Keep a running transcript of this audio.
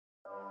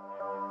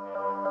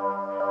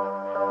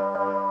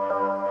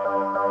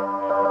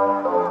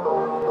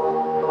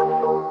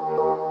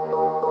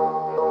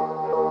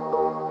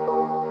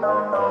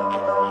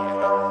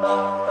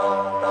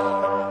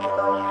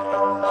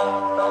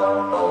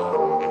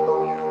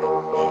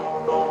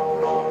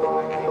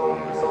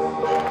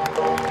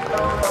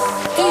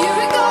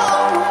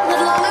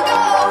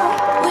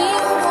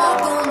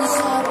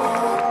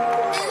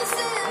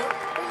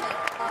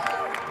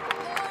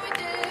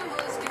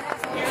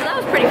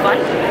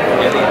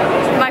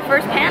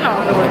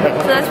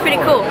So that's pretty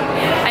cool.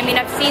 I mean,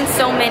 I've seen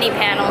so many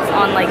panels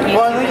on like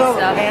YouTube and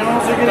stuff,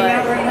 but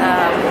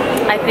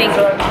I think,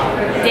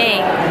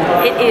 dang,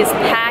 it is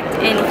packed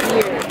in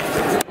here.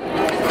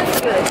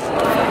 Good.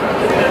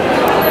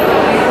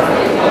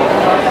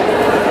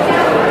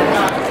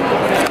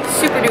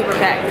 Super duper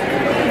packed.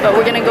 But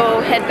we're gonna go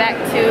head back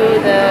to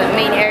the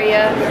main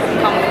area,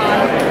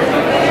 Comic-Con,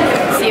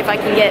 see if I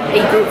can get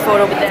a group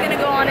photo with them. I'm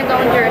gonna go on his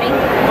own journey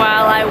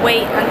while I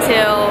wait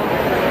until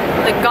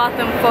the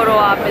Gotham photo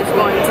op is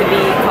going to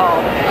be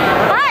called.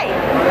 Hi!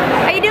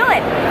 How you doing?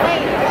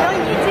 Wait, you're on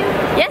YouTube?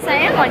 Yes, I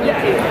am on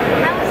YouTube.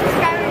 How many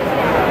subscribers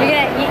do you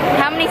have?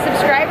 How many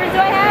subscribers do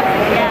I have?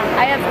 Yeah.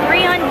 I have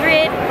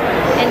 312,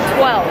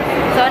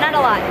 so not a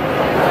lot.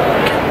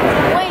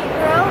 Wait,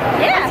 bro?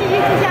 Yeah. What's your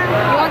YouTube channel?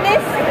 You want this?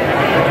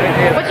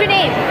 What's your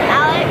name?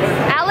 Alex.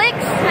 Alex?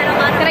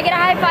 Can I get a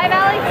high five,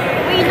 Alex?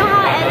 Wait, you know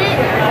how to edit?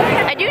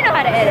 I do know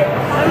how to edit.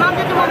 My mom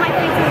doesn't want my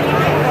face on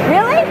YouTube.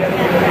 Really?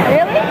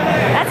 Really?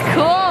 That's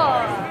cool.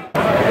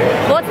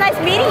 Well, it's nice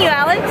meeting you,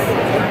 Alex.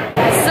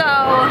 So,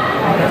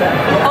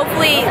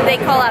 hopefully they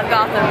call out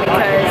Gotham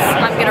because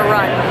I'm gonna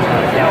run.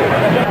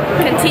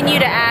 Continue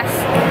to ask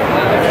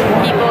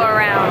people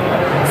around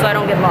so I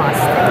don't get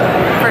lost.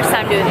 First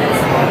time doing this.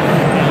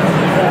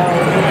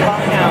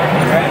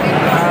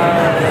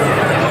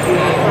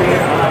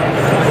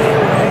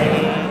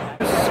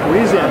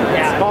 Squeeze in.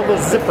 It's called the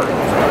zipper.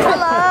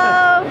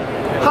 Hello.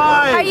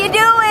 Hi. How you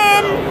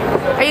doing?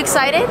 Are you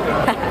excited?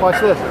 Watch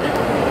this.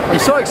 I'm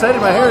so excited.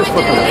 My hair is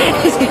flipping.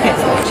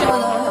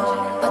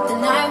 But the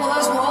night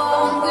was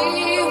warm.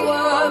 We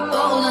were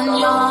bold and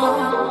young.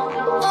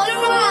 All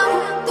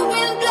around, the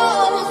wind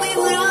blows. We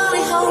would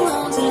only hold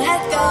on to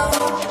let go.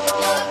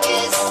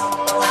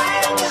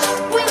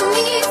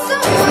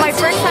 It's my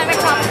first time at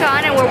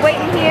Comic-Con and we're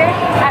waiting here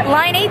at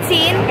line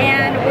 18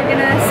 and we're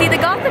gonna see the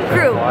Gotham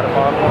crew.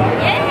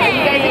 Yay!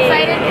 You guys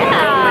excited?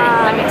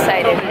 Yeah. I'm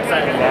excited.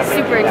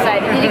 Super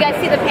excited. Did you guys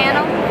see the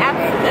panel?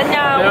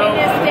 No, we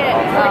missed it.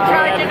 We're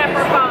charging up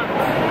our phones.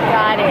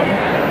 Got it.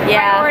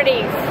 Yeah.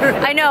 Priorities.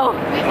 I know.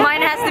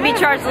 Mine has to be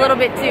charged a little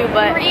bit too,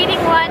 but We're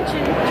eating lunch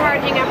and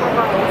charging up our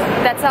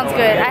phones. that sounds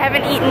good. I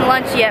haven't eaten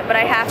lunch yet, but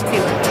I have to.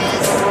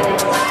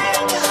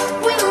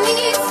 We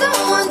need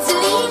someone to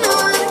lean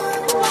on.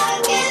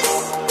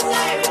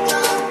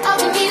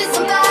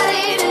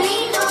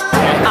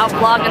 I'll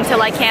vlog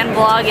until I can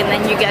vlog, and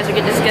then you guys are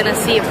just gonna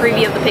see a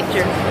preview of the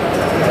picture.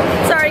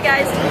 Sorry,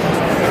 guys.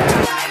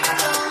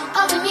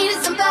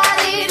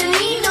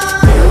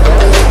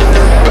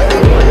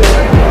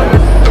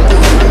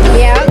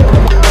 Yeah.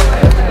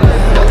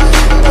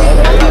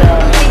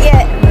 You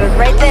get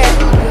right there.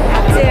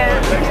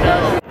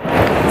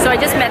 So I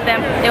just met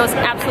them. It was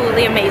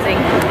absolutely amazing.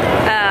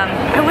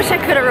 I wish I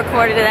could have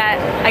recorded that.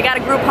 I got a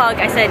group hug.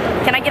 I said,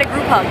 "Can I get a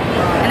group hug?"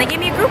 And they gave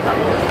me a group hug,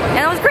 and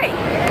it was great.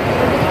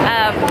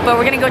 But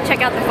we're gonna go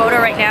check out the photo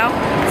right now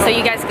so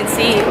you guys can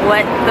see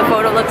what the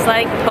photo looks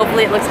like.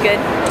 Hopefully it looks good.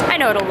 I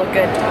know it'll look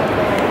good.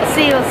 We'll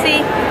see, we'll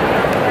see.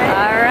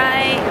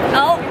 Alright.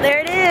 Oh, there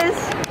it is.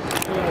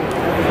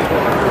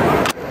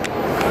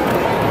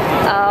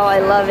 Oh, I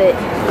love it.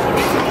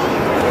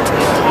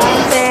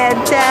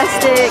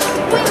 Fantastic.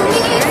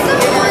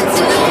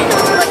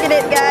 Look at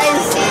it,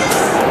 guys.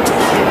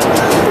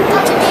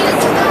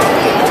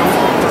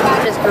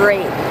 That is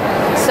great.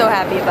 So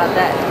happy about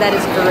that. That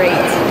is great.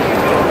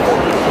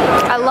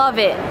 I love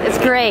it. It's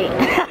great.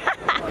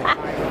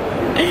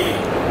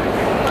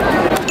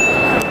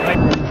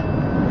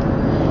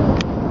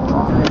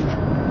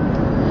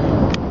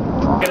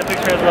 Get a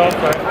picture as well.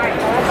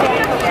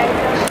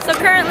 So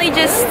currently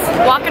just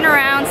walking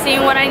around,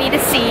 seeing what I need to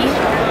see.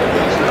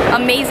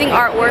 Amazing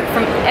artwork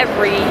from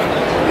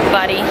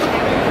everybody.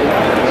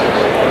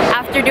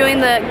 After doing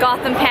the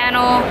Gotham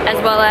panel as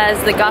well as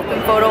the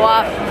Gotham photo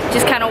op,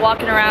 just kind of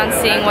walking around,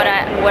 seeing what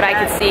I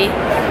could see.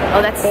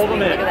 Oh, that's sweet.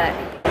 Look at that.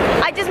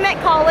 I just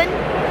met Colin.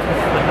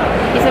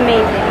 He's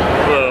amazing.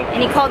 Hello.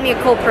 And he called me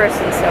a cool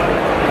person, so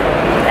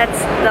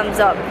that's thumbs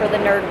up for the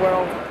nerd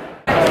world.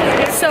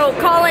 So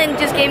Colin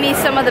just gave me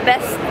some of the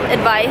best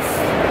advice,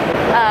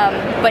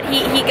 but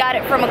he got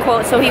it from a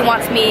quote, so he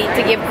wants me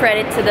to give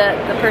credit to the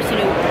person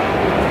who,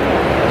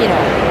 you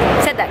know,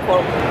 said that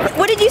quote.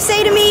 What did you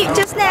say to me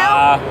just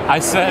now? I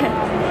said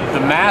the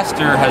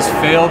master has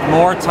failed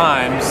more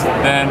times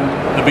than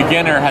the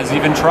beginner has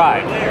even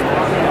tried.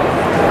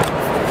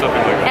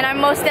 And I'm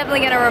most definitely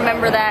going to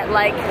remember that,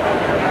 like,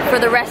 for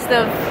the rest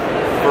of...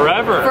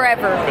 Forever.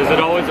 Forever. Because it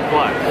always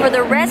applies. For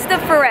the rest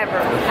of forever.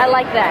 I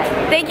like that.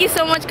 Thank you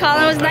so much,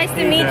 Colin. It was nice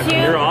to meet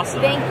you. You're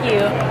awesome. Thank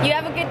you. You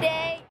have a good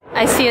day.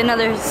 I see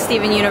another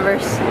Steven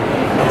Universe.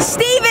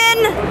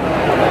 Steven!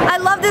 I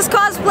love this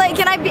cosplay.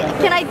 Can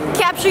I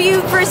capture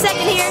you for a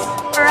second here?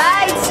 All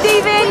right,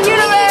 Steven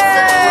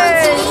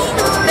Universe!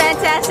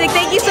 Fantastic.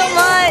 Thank you so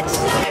much.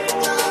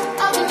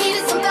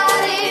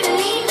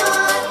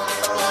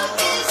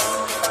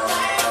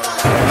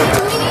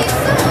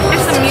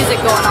 Music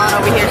going on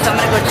over here, so I'm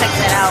gonna go check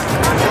that out.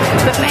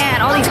 But man,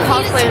 all these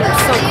cosplayers are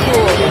so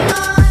cool.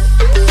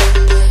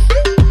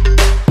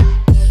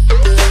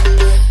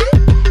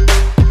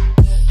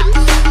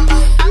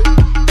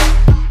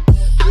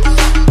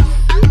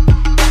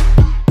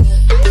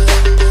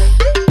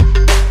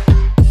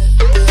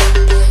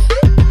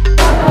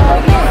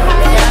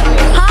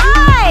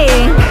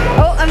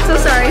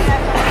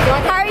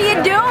 How are you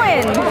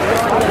doing?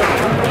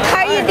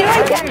 How are you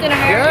doing, Captain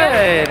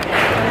America? Good.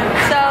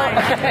 So,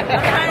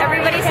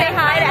 everybody say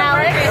hi to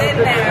Alex.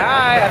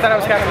 Hi, I thought I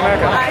was Captain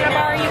America.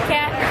 How are you,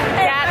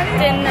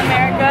 Captain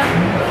America?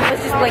 I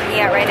was just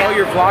blinking at right now. Oh,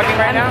 you're vlogging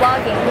right now?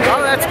 I'm vlogging.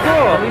 Oh, that's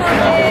cool.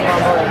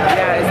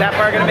 Yeah, is that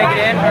part gonna make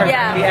it in, or is it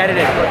gonna be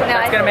edited?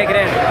 That's gonna make it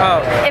in.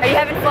 Oh. Are you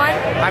having fun?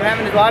 I'm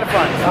having a lot of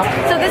fun.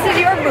 So this is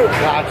your booth?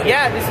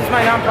 Yeah, this is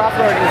my nonprofit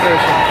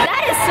organization.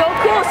 That is so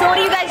cool. So what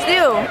do you guys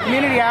do?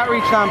 Community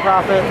outreach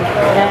nonprofit,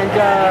 and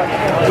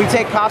we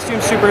take costume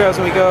superheroes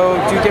and we go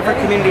do different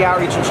community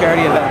outreach and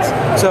charity events.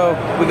 So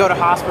we go to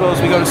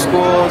hospitals, we go to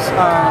schools,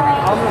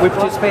 we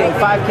participate in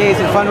 5Ks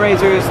and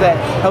fundraisers that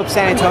help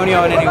San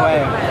Antonio in any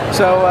way.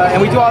 So,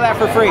 and we do all that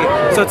for free.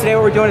 So today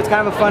what we're doing is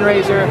kind of a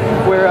fundraiser.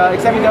 We're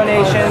accepting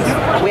donations.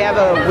 We have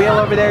a wheel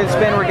over there to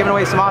spin. We're giving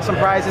away some awesome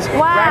prizes. Wow.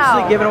 We're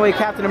actually giving away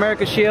Captain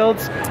America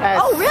shields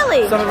as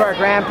really? some of our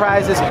grand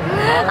prizes.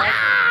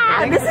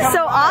 This is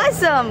so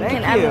awesome.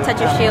 Can I touch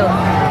your shield?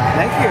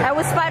 Thank you. I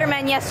was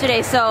Spider-Man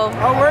yesterday, so...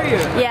 Oh, were you?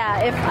 Yeah,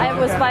 if I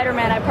was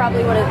Spider-Man, I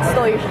probably would have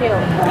stole your shield.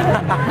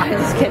 I'm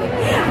just kidding.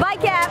 Bye,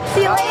 Cap.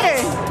 See you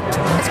later.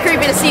 It's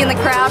creepy to see in the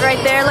crowd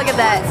right there. Look at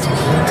that.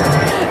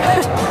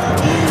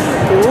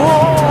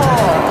 Whoa.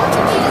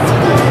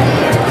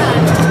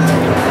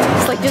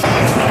 It's like just...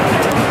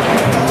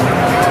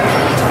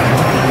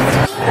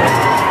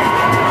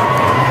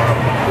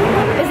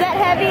 Is that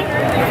heavy?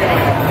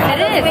 It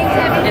is.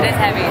 It is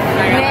heavy.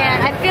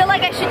 Man, I feel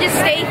like I should just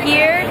stay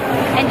here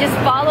and just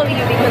follow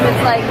you because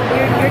it's like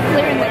you're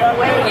clearing the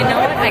way. You know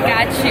what? I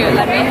got you.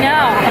 Let me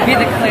know. I'll be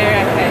the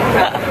clear.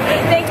 Okay.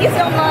 Thank you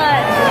so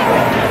much.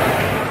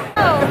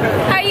 Oh,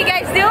 how are you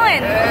guys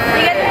doing?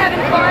 You guys are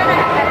having fun?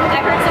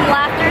 I heard some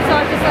laughter, so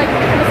I was just like,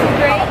 this is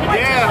great.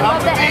 Yeah, I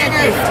love the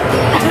energy.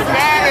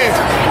 Spanish.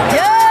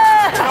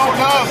 Yeah! Don't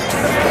know.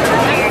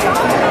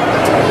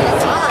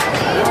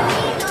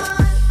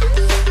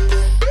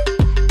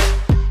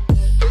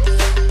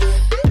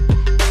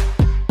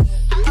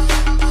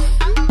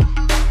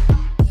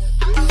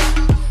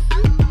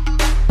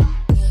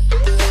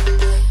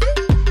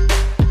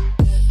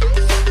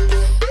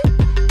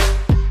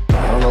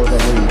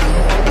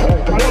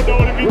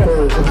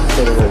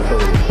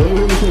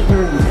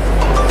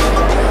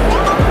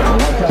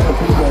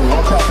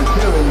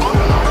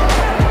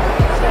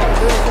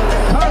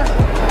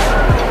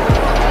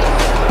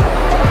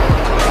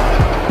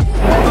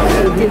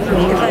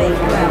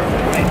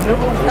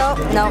 Oh,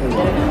 no.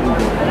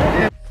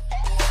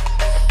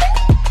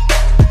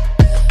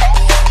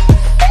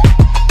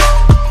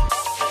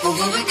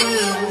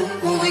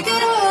 When we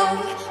get old,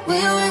 we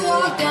only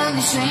walk down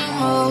the same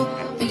road.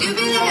 But you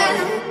be there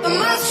by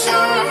my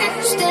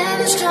side,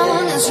 standing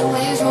strong as the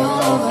waves roll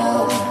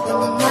over. When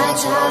the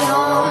nights are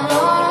long,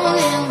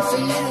 longing for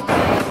you.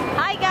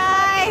 Hi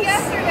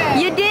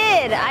guys. You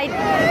did.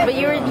 But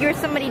you're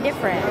somebody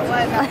different.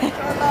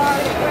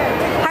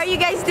 How are you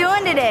guys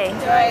doing today?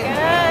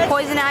 Good.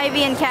 Poison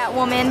Ivy and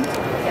Catwoman.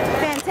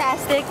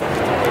 Fantastic.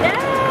 Yeah.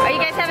 Are you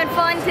guys having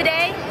fun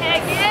today?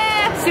 Heck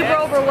yeah. Super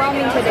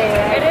overwhelming today,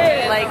 right? It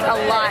is. Like a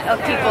lot of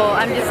people.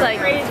 I'm just like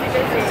Crazy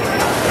busy.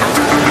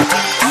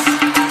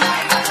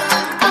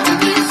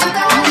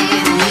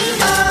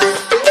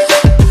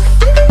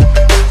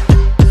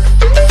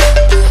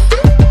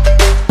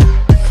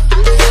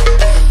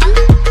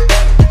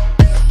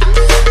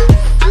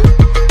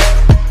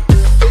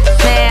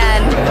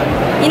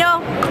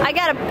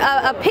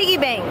 a piggy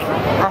bank.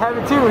 I have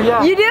it too,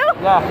 yeah. You do?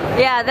 Yeah.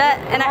 Yeah, that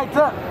and I.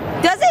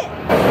 Does it?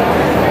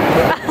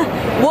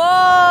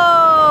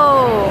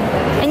 Whoa!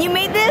 And you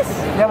made this?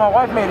 Yeah, my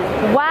wife made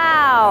it.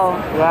 Wow.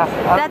 Yeah.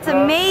 That's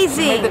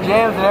amazing. She made the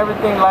jams and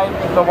everything, like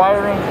the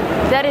wiring.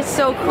 That is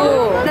so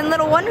cool. Then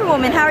little Wonder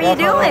Woman, how are you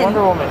doing?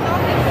 Wonder Woman.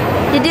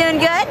 You doing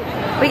good?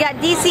 We got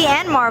DC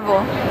and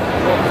Marvel.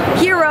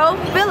 Hero,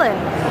 villain.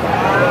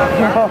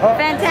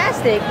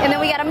 Fantastic. And then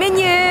we got a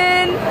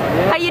Minion.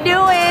 How you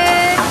doing?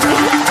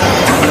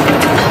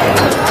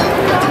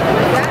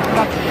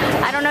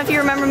 I don't know if you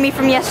remember me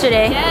from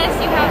yesterday. Yes,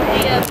 you have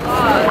the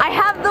vlog. I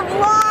have the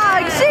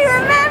vlog. She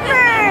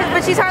remembers.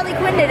 But she's Harley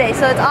Quinn today,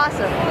 so it's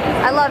awesome.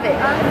 I love it.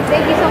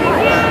 Thank you so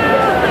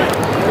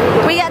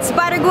much. We got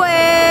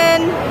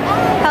Spider-Gwen.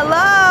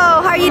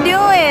 Hello. How are you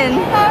doing?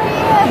 How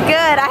are you?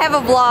 Good. I have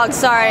a vlog.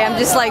 Sorry. I'm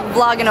just like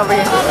vlogging over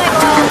here. Oh my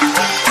God.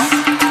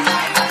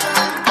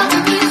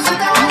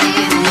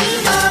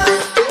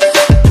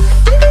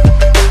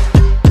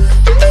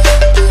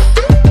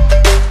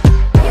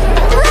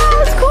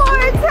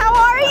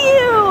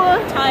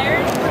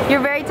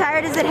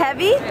 Is it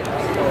heavy?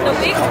 The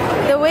wig?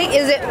 The wig?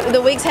 Is it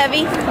the wig's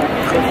heavy?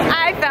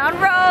 I found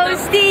Rose,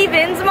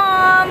 Steven's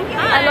mom.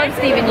 Hi. I love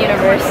Steven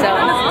Universe, so.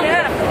 Aww.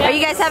 Are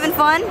you guys having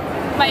fun?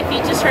 My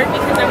feet just hurt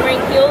because I'm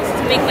wearing heels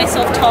to make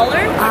myself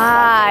taller.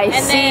 Ah, I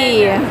and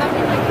see. Then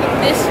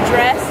this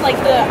dress, like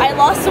I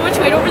lost so much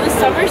weight over the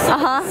summer, so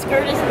the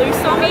skirt is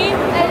loose on me.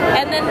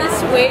 And then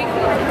this wig,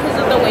 because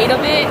of the weight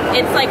of it,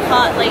 it's like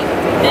hot. Like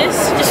this,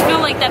 just feel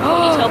like that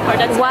ponytail part.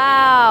 That's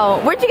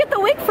wow. Where'd you get the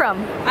wig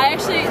from?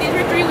 these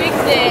were 3 wigs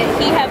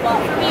that he had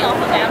bought for me off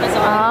of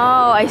Amazon.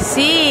 I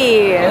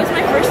see. It was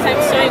my first time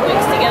sewing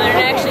wigs together, and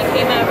it actually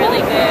came out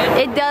really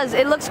good. It does.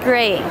 It looks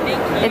great.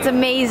 Thank you. It's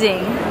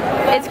amazing.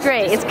 It's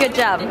great. It's good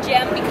job. The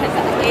gem because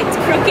it's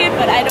crooked,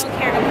 but I don't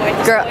care no more.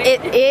 Girl,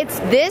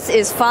 this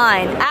is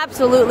fine.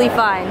 Absolutely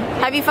fine.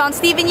 Have you found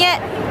Steven yet?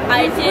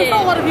 I did. There's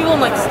a lot of people in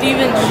like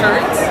Steven's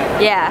shirts.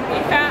 Yeah.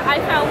 I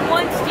found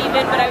one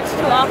Steven, but I was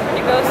too awkward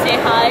to go say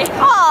hi.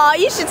 Aw,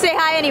 you should say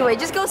hi anyway.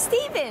 Just go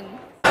Steven.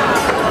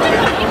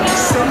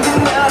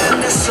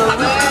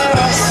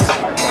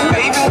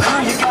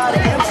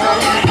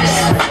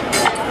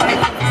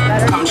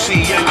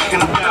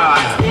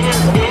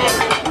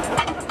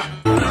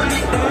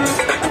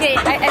 Okay,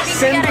 I think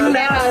we gotta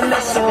jam out.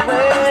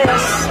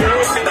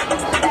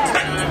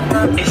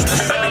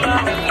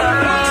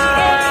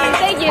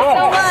 Thank you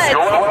so much.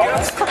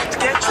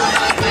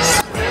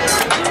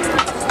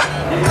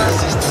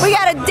 We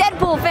got a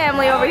Deadpool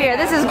family over here.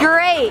 This is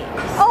great.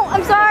 Oh,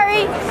 I'm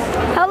sorry.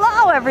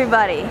 Hello,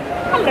 everybody.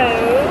 Hello.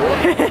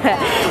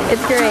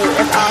 It's great.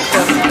 It's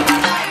awesome.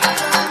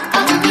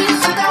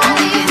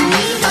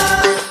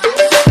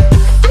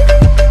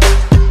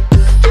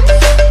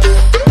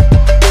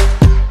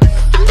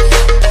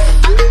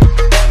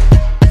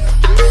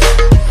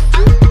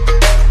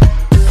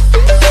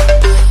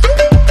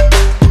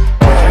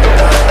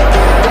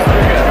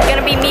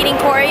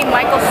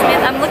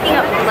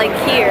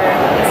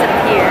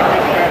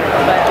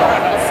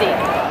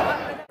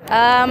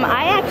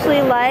 I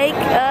actually like,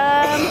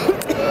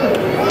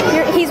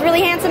 he's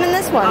really handsome in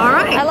this one. All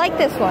right. I like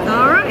this one.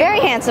 All right. Very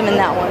handsome in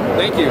that one.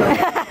 Thank you.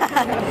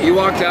 You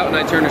walked out and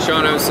I turned to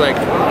Sean and I was like,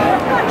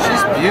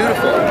 she's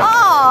beautiful.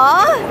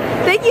 Aww,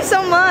 thank you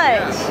so much.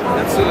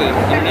 Yeah, absolutely.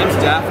 Your name's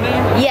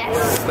Daphne?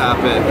 Yes. Stop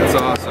it, that's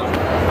awesome.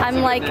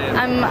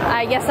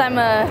 I guess I'm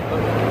a,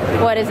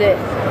 what is it?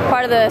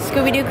 Part of the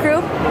Scooby-Doo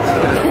crew?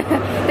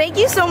 Thank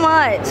you so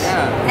much.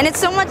 Yeah. And it's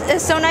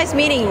so nice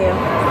meeting you.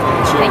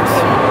 Cheers.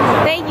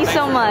 Thank you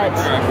so much.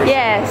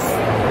 Yes.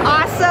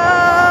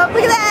 Awesome.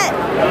 Look at that.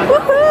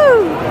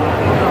 Woohoo.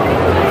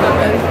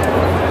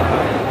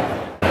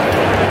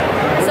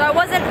 So I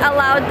wasn't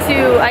allowed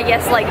to, I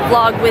guess, like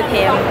vlog with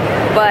him,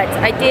 but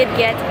I did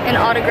get an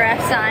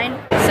autograph signed.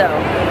 So,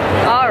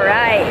 all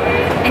right.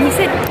 And he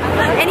said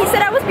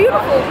I was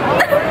beautiful.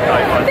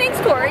 Thanks,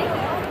 Cory.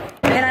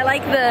 And I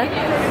like the,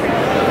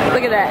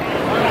 look at that.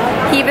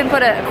 He even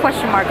put a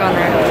question mark on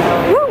there.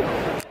 Woo.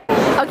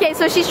 Okay,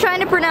 so she's trying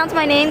to pronounce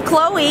my name,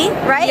 Chloe,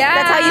 right? Yeah.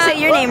 That's how you say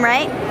your name,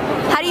 right?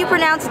 How do you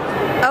pronounce,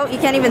 oh, you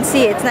can't even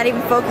see it. It's not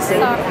even focusing.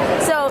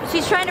 So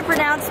she's trying to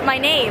pronounce my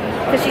name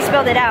because she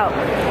spelled it out.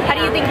 How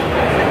do you think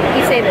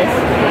you say this?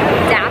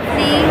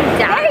 Daphne.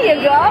 There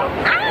you go.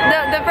 Ah.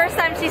 The first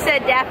time she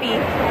said Daffy,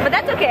 but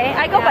that's okay.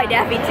 I go by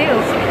Daffy too.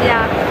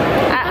 Yeah.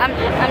 I'm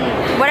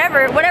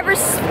whatever,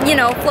 you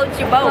know, floats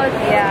your boat.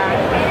 Yeah.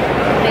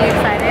 Are you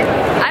excited?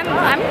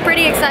 I'm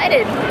pretty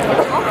excited.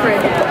 It's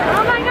Alfred.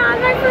 Oh my God,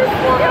 my first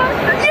vlog.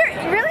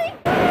 Really?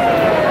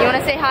 You want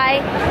to say hi?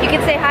 You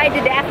can say hi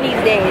to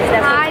Daphne's Days.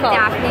 That's what it's called.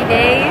 Hi, Daphne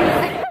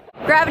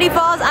Days. Gravity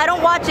Falls, I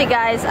don't watch it,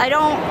 guys. I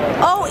don't.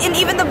 Oh, and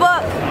even the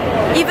book.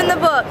 Even the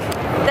book.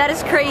 That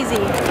is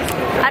crazy.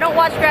 I don't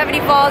watch Gravity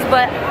Falls,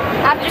 but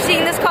after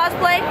seeing this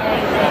cosplay,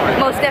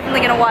 most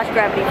definitely gonna watch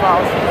Gravity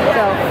Falls.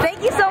 So,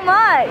 thank you so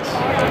much.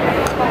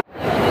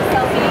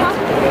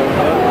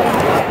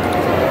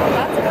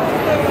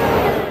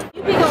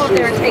 You can go up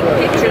there and take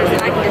pictures,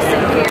 and I can just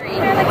sit Carrie.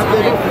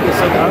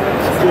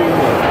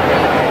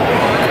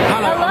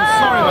 Hello.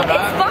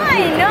 It's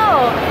fine.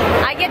 No,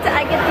 I get to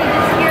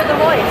just hear the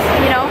voice.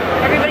 You know,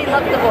 everybody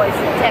loves the voice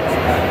in Texas.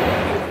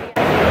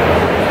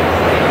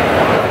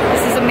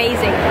 This is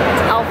amazing.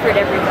 It's Alfred,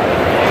 everybody.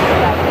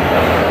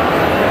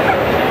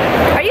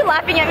 Are you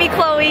laughing at me,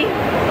 Chloe?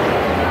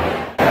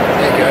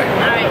 Okay.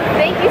 All right.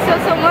 Thank you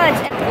so much.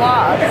 And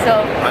vlog.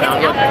 So.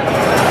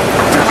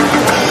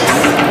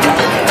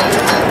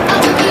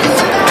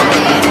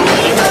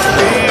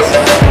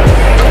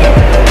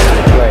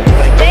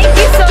 Thank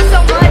you so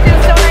much. It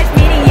was so nice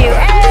meeting you.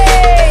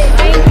 Hey!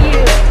 Thank you.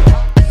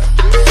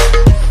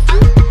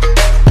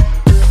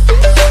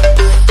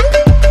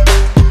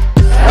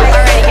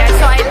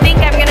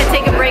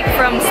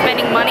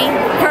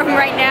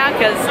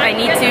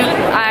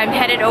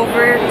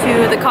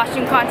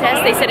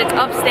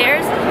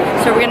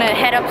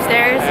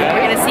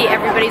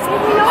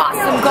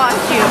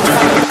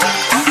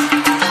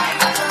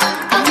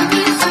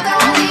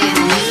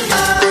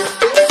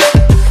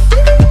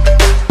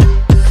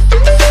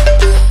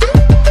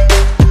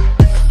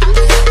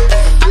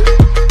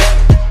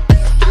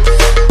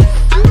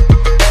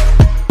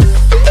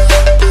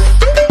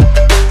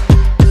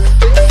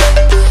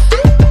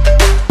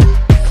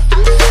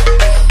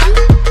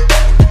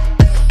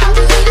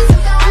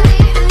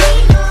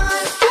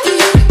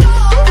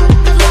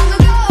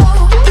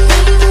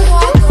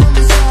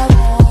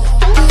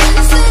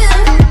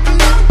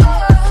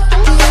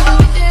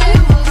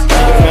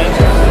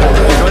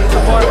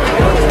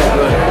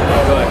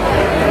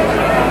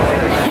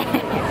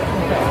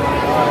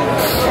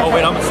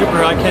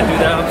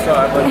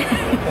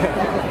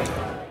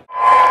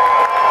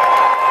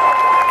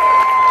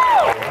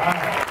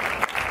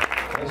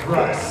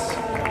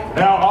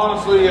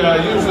 honestly,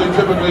 usually,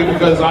 typically,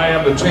 because I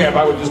am the champ,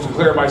 I would just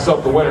declare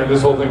myself the winner and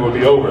this whole thing would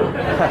be over.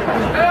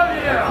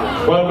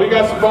 But we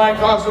got some fine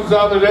costumes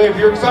out there today. If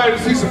you're excited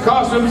to see some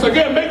costumes,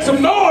 again, make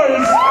some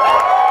noise!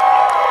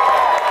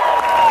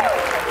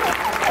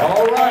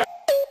 All right.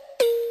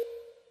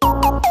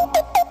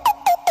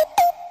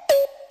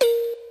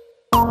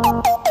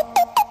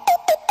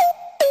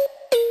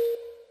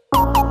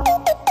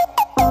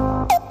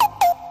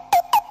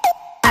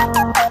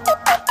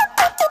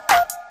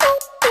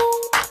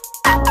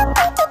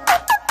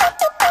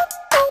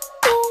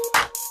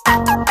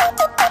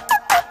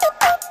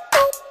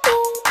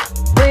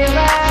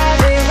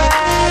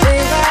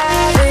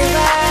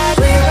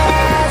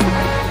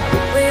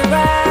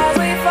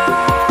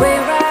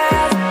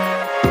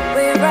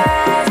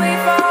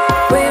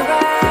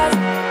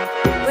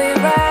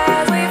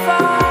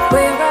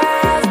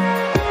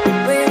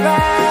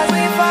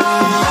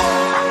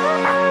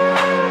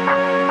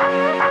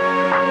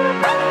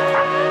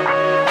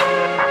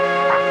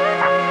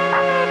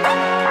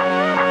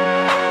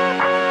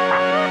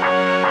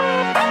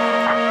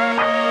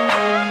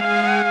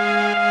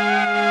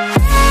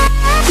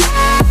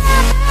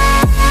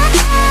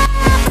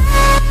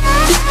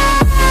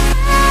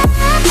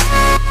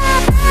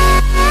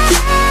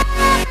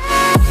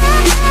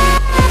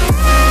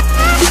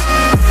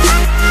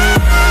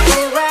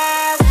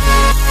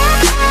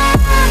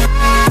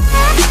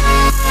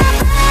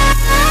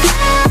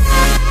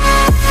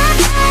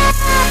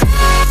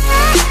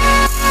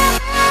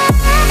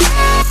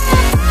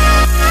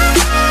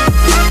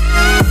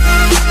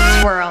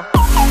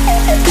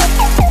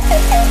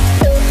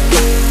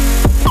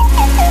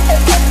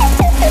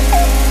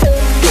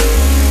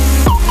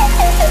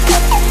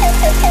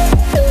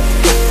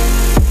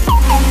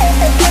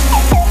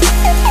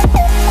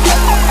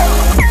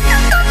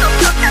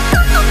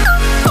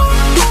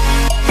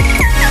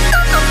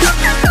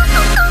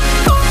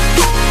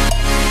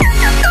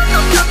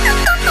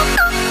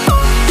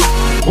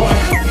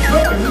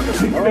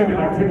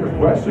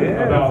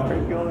 About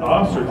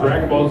us or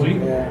Dragon Ball Z.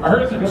 I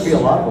heard that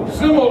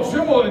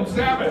Shimmel and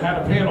Sabat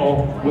had a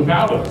panel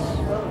without us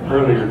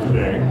earlier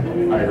today.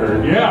 I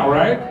heard, yeah,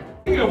 right?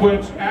 Speaking of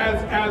which,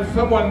 as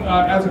someone,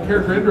 as a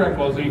character in Dragon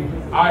Ball Z,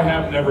 I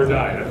have never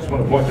died. I just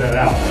want to point that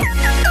out.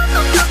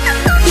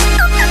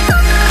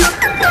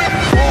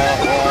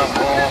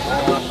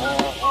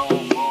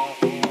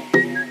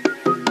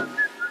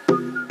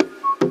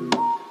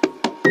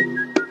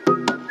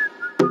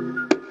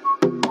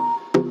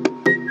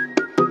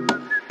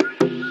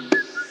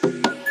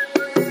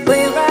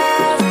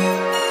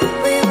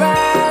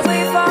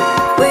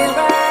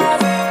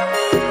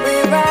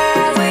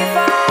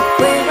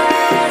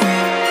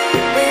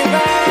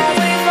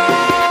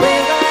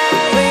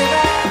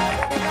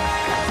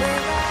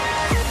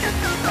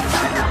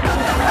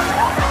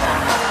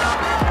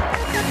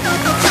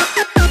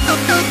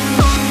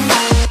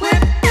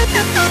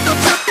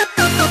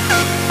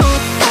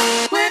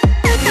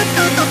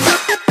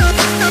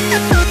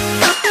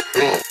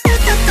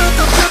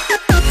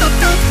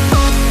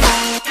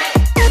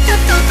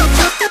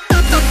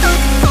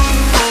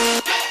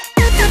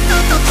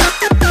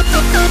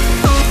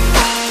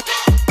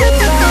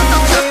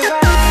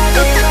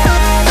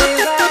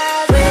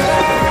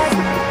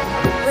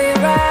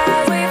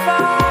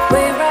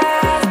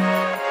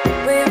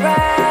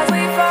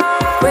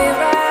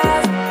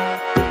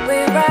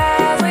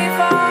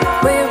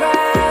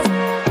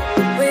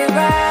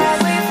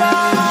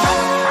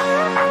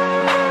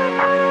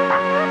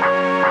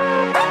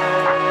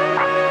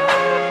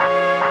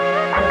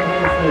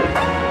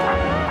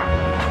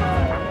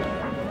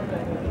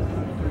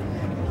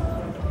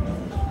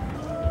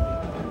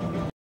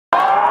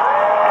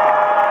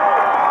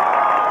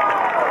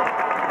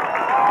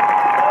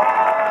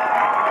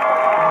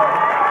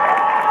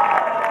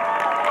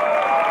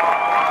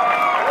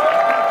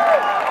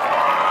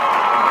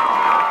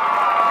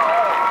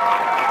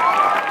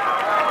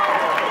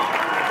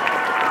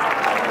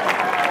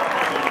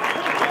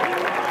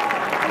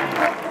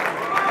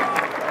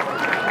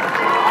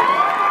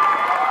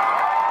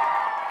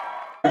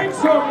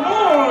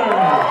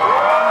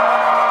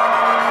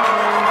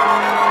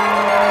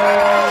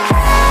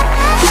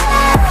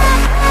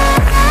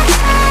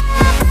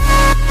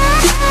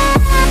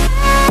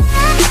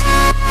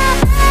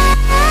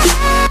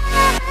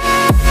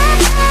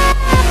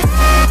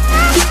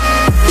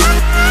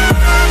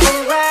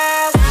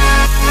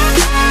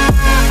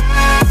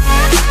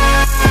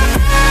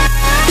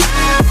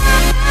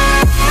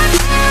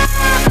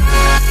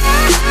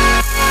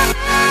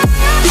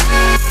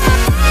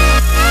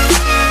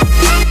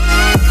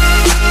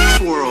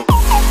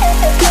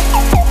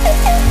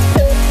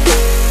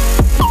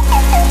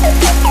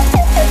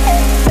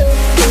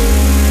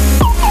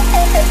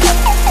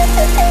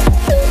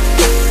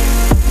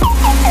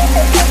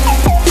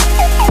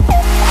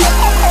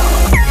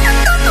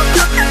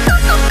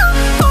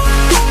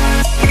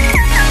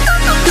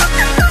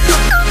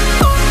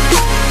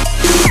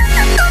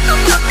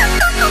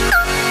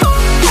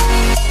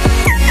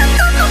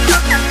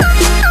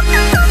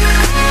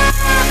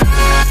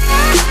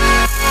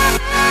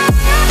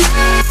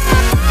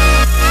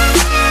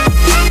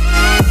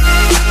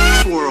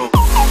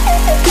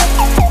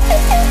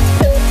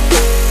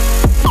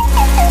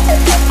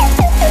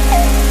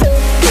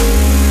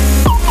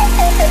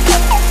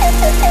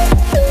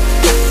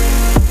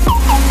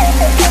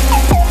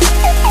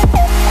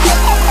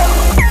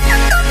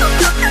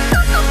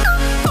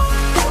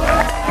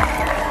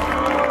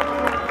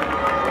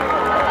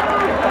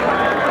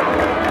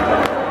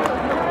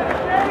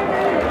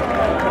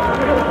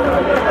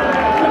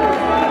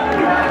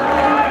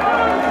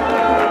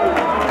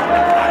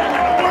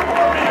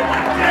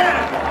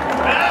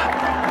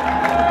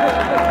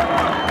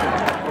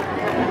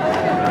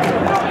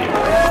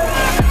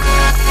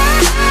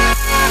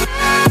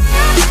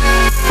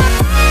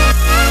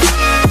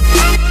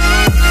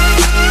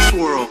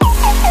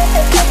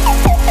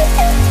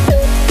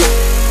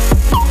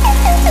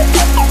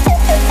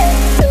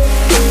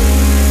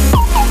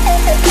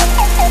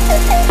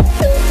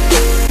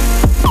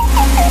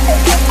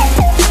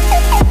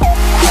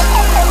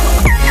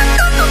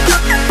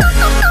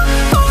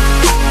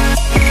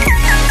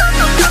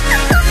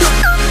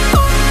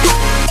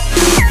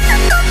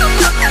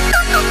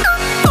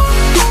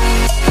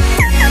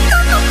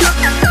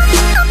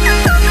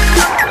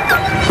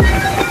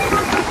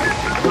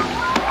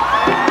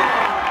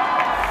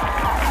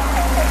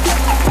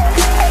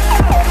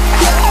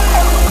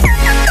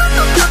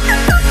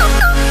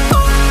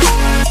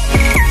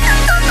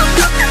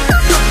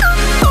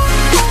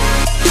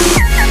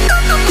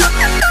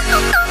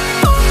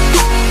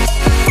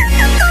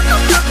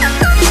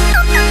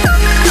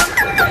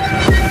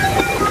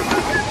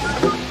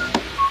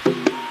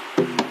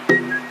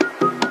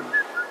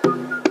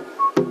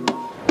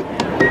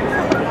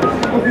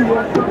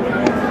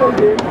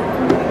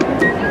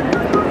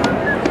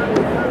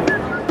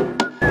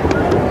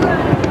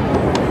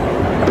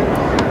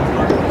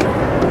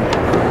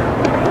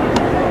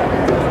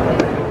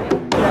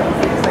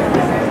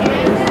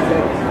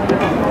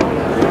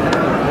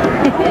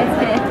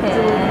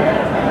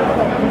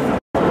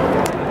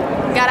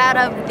 Got out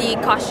of the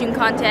costume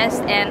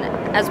contest and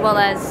as well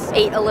as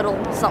ate a little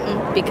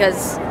something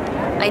because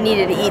I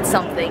needed to eat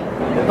something.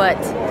 But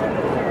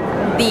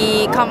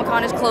the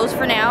Comic-Con is closed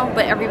for now,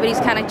 but everybody's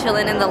kind of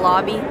chilling in the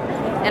lobby.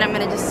 And I'm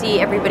gonna just see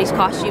everybody's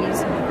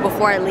costumes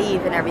before I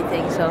leave and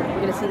everything, so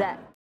we're gonna see that.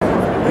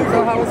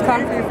 So how was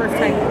con for your first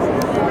time?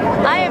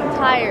 I am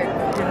tired.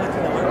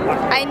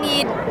 I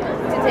need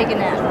to take a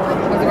nap.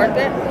 Was it worth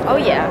it? Oh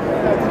yeah.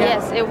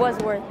 Yes, it was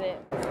worth it.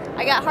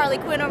 I got Harley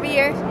Quinn over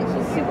here, and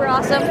she's super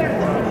awesome.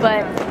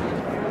 But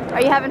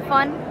are you having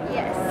fun?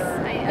 Yes,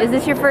 I am. Is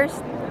this your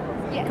first?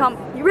 Yes.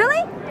 Really?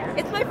 Yeah.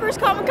 It's my first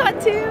Comic-Con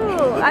too.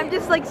 I'm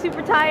just like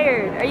super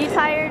tired. Are you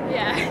tired?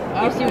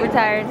 Yeah. You're super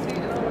tired.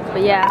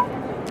 But yeah,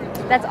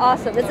 that's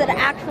awesome. That's an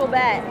actual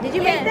bat. Did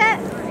you make that?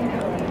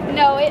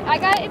 No, it's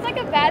like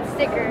a bad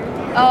sticker.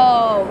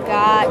 Oh,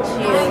 got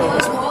you.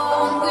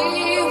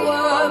 We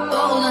were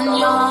bold and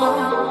young.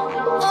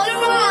 All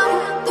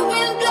around, the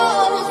wind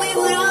blows. We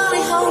would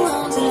only hold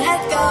on to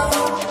let go.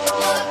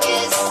 Love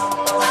is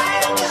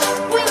like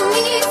we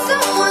need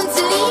someone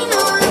to lean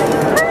on.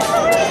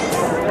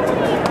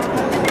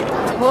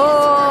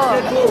 Whoa.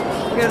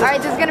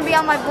 Alright, this is gonna be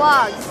on my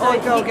vlog. So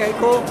Okay,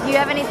 cool. do you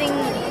have anything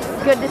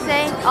good to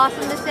say?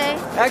 Awesome to say?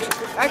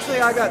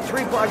 Actually, I got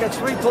three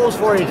pulls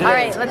for you today.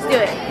 Alright, let's do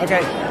it.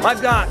 Okay,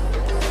 I've got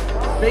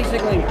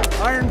basically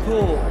Iron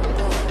Pool,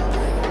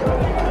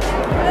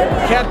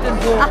 Captain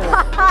Pool.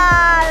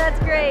 That's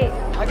great.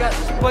 I got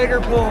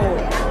Spider Pool.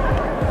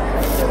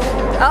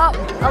 Oh,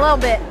 a little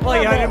bit. Oh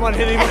yeah, I didn't want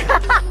to hit anybody.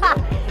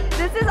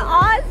 This is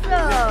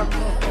awesome.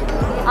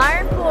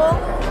 Iron Pool,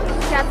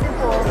 Captain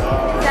Pool,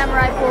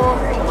 Samurai Pool,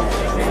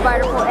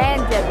 Spider Pool,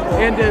 and Deadpool.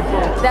 And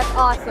Deadpool. That's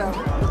awesome.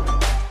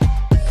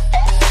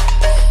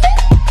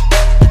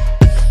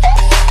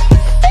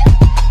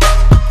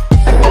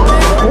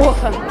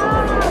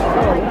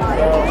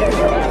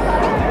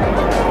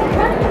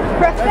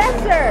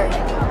 Professor,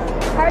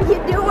 how are you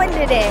doing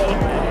today?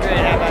 Good,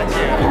 how about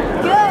you?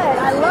 Good,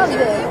 I love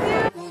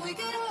this. When we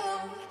get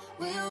old,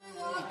 we'll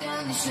walk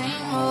down the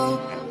same road.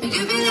 But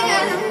you'll be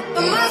there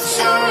by my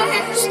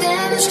side,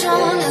 standing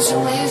strong as the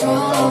waves roll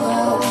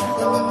over.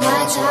 When the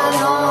nights are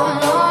long,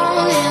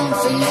 longing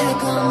for you to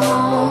come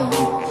home.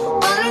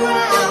 All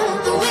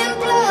around, the wind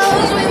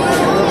blows. We were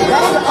only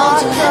That was holding on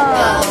to let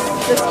go. awesome.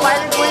 The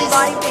Spider-Gwen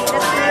body paint,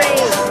 that's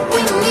great. We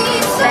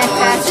need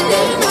someone to Fantastic.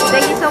 lean on.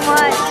 Thank you so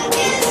much.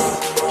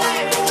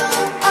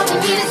 All we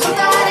need is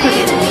somebody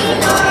to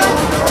lean on.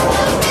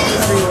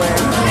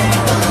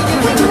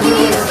 We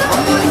need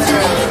someone to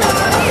lean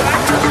on.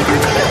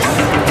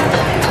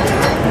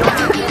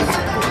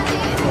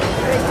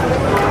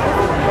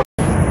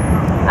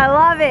 I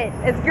love it.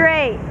 It's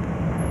great.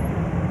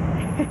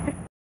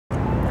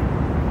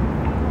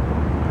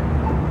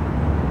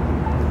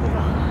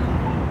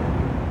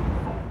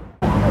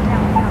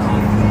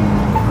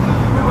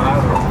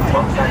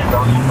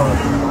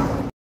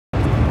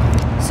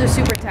 So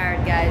super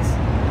tired, guys,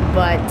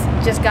 but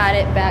just got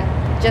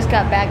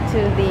back to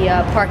the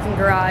parking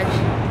garage,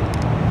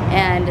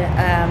 and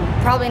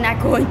probably not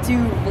going to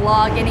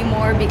vlog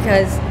anymore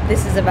because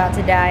this is about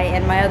to die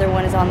and my other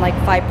one is on like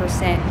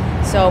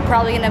 5%. So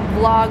probably gonna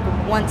vlog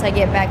once I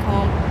get back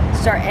home,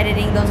 start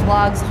editing those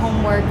vlogs,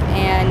 homework,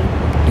 and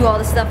do all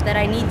the stuff that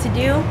I need to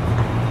do,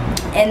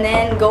 and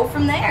then go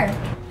from there.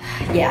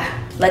 Yeah,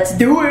 let's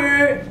do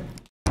it.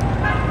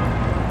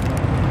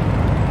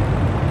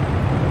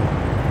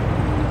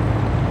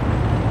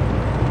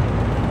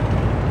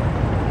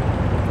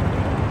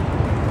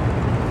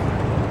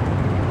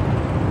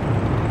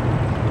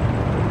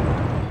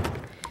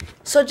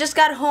 So just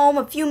got home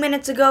a few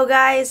minutes ago,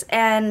 guys,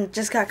 and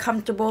just got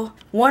comfortable.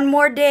 One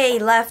more day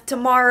left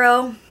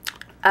tomorrow.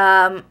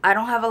 I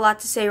don't have a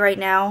lot to say right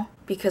now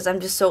because I'm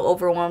just so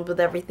overwhelmed with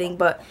everything,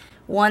 but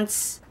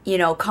once, you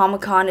know,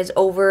 Comic-Con is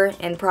over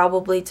and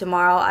probably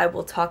tomorrow I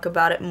will talk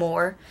about it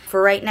more.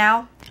 For right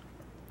now,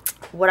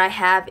 what I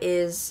have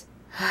is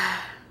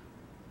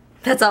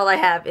that's all I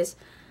have is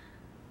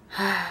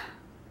I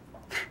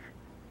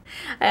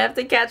have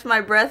to catch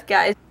my breath,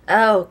 guys.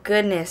 Oh,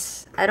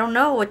 goodness. I don't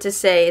know what to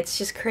say. It's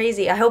just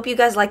crazy. I hope you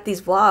guys like these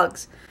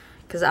vlogs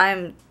because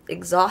I'm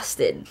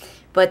exhausted.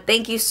 But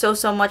thank you so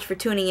much for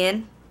tuning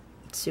in.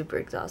 Super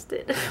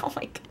exhausted. Oh,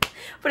 my God.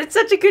 But it's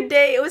such a good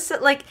day. It was so,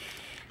 like,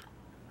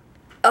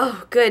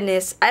 oh,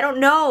 goodness. I don't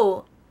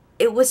know.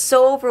 It was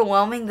so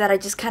overwhelming that I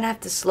just kind of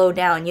have to slow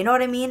down. You know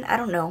what I mean? I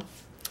don't know.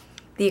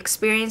 The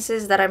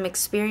experiences that I'm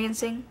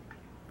experiencing.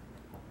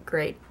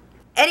 Great.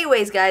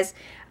 Anyways, guys.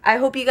 I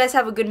hope you guys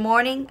have a good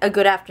morning, a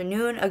good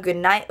afternoon, a good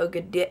night, a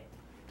good day.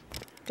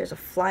 There's a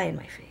fly in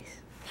my face.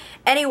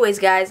 Anyways,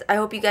 guys, I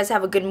hope you guys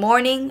have a good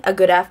morning, a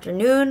good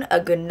afternoon,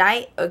 a good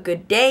night, a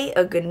good day,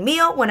 a good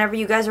meal whenever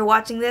you guys are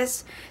watching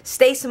this.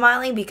 Stay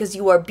smiling because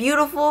you are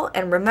beautiful,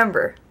 and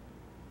remember,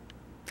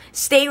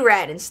 stay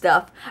rad and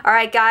stuff.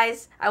 Alright,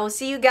 guys, I will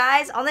see you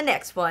guys on the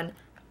next one.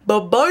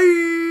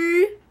 Bye-bye!